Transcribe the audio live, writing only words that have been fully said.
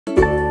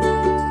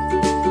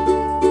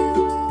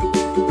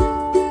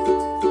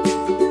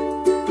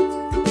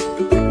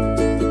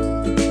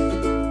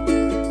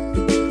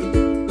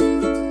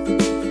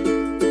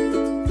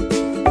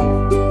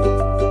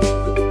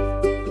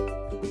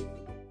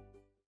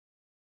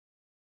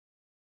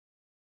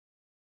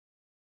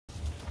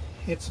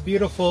It's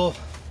beautiful.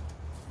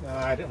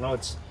 I don't know,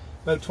 it's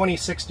about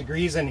 26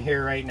 degrees in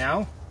here right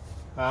now.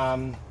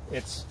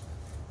 It's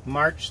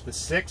March the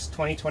 6th,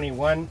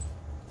 2021.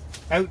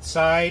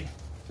 Outside,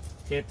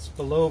 it's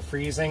below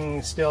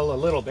freezing still a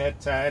little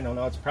bit. I don't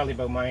know, it's probably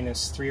about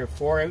 -3 or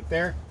 4 out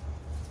there.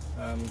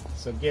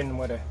 So again,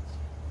 what a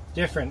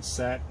difference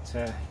that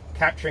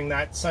capturing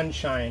that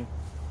sunshine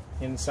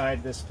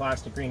inside this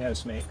plastic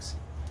greenhouse makes.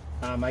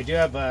 I do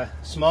have a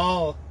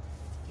small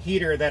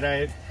heater that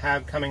I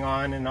have coming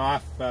on and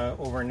off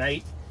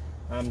overnight,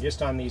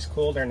 just on these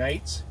colder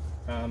nights.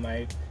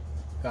 I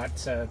got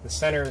the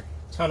center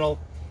tunnel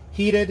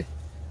heated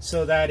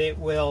so that it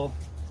will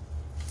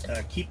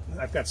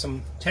I've got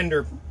some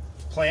tender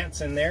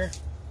plants in there,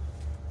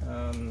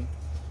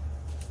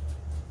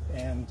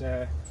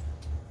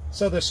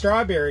 so the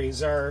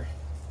strawberries are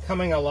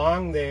coming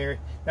along there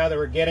now that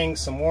we're getting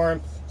some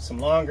warmth, some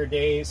longer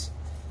days.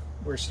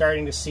 We're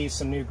starting to see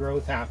some new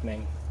growth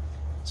happening.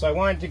 So I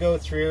wanted to go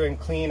through and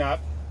clean up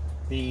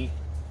the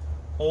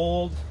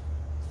old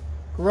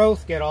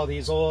growth, get all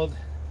these old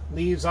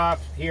leaves off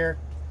here.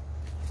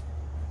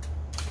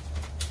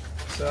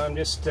 So I'm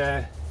just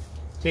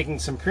taking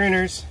some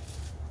pruners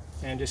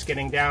and just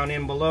getting down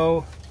in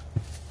below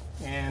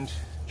and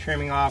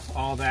trimming off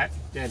all that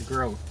dead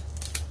growth.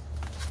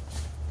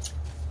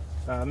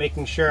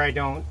 Making sure I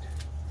don't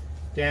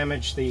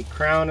damage the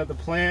crown of the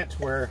plant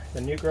where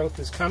the new growth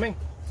is coming.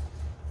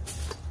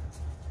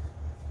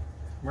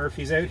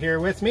 Murphy's out here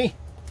with me.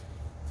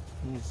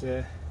 He's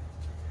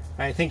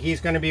I think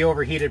he's going to be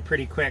overheated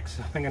pretty quick,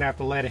 so I'm going to have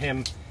to let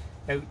him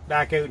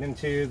back out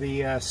into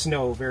the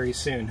snow very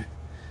soon.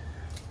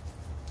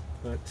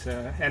 But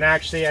and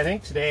actually, I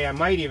think today I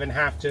might even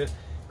have to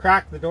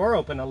crack the door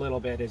open a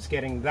little bit. It's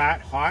getting that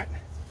hot,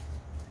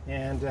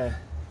 and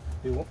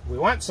we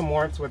want some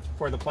warmth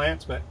for the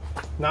plants, but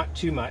not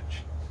too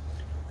much.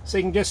 So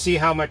you can just see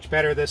how much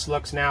better this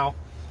looks now.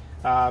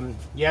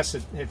 Yes,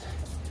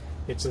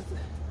 it's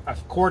a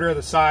quarter of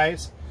the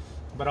size,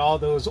 but all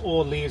those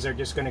old leaves are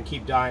just going to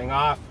keep dying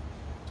off.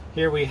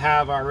 Here we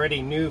have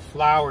already new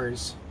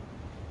flowers,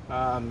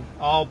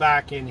 all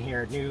back in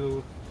here,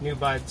 new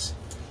buds,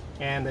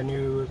 and the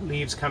new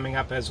leaves coming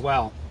up as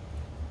well.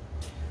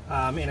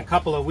 In a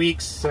couple of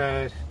weeks,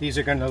 these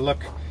are going to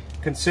look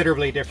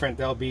considerably different.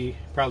 They'll be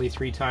probably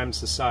 3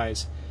 times the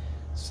size.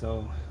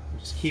 So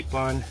just keep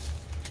on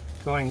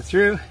going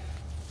through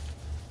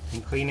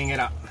and cleaning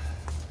it up.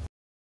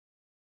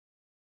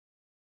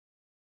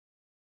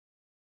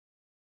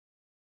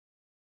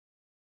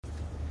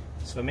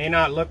 So it may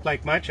not look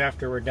like much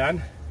after we're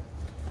done,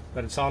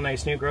 but it's all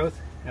nice new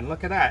growth. And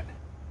look at that,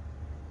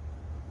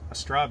 a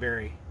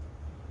strawberry.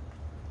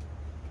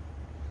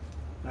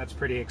 That's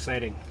pretty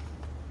exciting.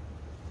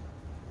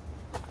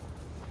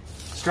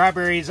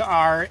 Strawberries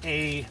are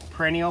a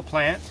perennial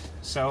plant,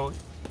 so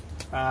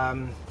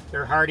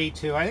they're hardy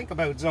to, I think,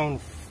 about zone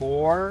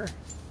 4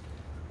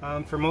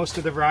 for most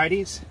of the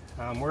varieties.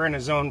 We're in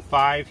a zone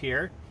 5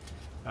 here,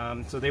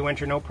 so they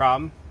winter no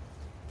problem.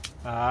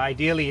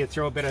 Ideally, you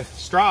throw a bit of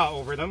straw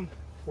over them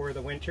for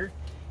the winter,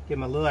 give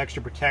them a little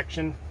extra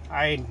protection.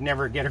 I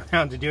never get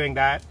around to doing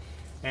that,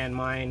 and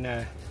mine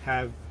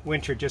have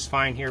wintered just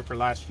fine here for the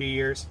last few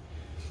years.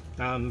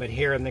 But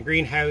here in the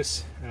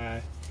greenhouse,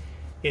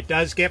 it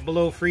does get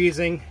below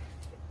freezing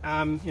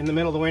in the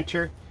middle of the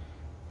winter,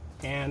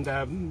 and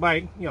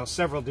by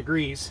several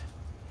degrees.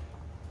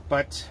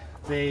 But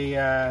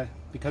they,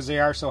 because they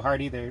are so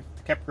hardy, they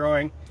kept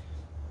growing.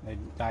 They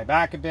die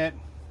back a bit.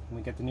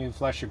 We get the new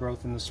flesher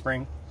growth in the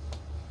spring,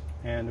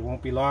 and it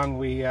won't be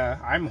long.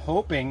 I'm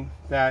hoping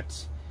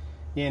that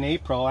in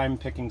April I'm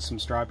picking some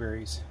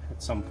strawberries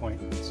at some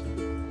point.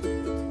 So.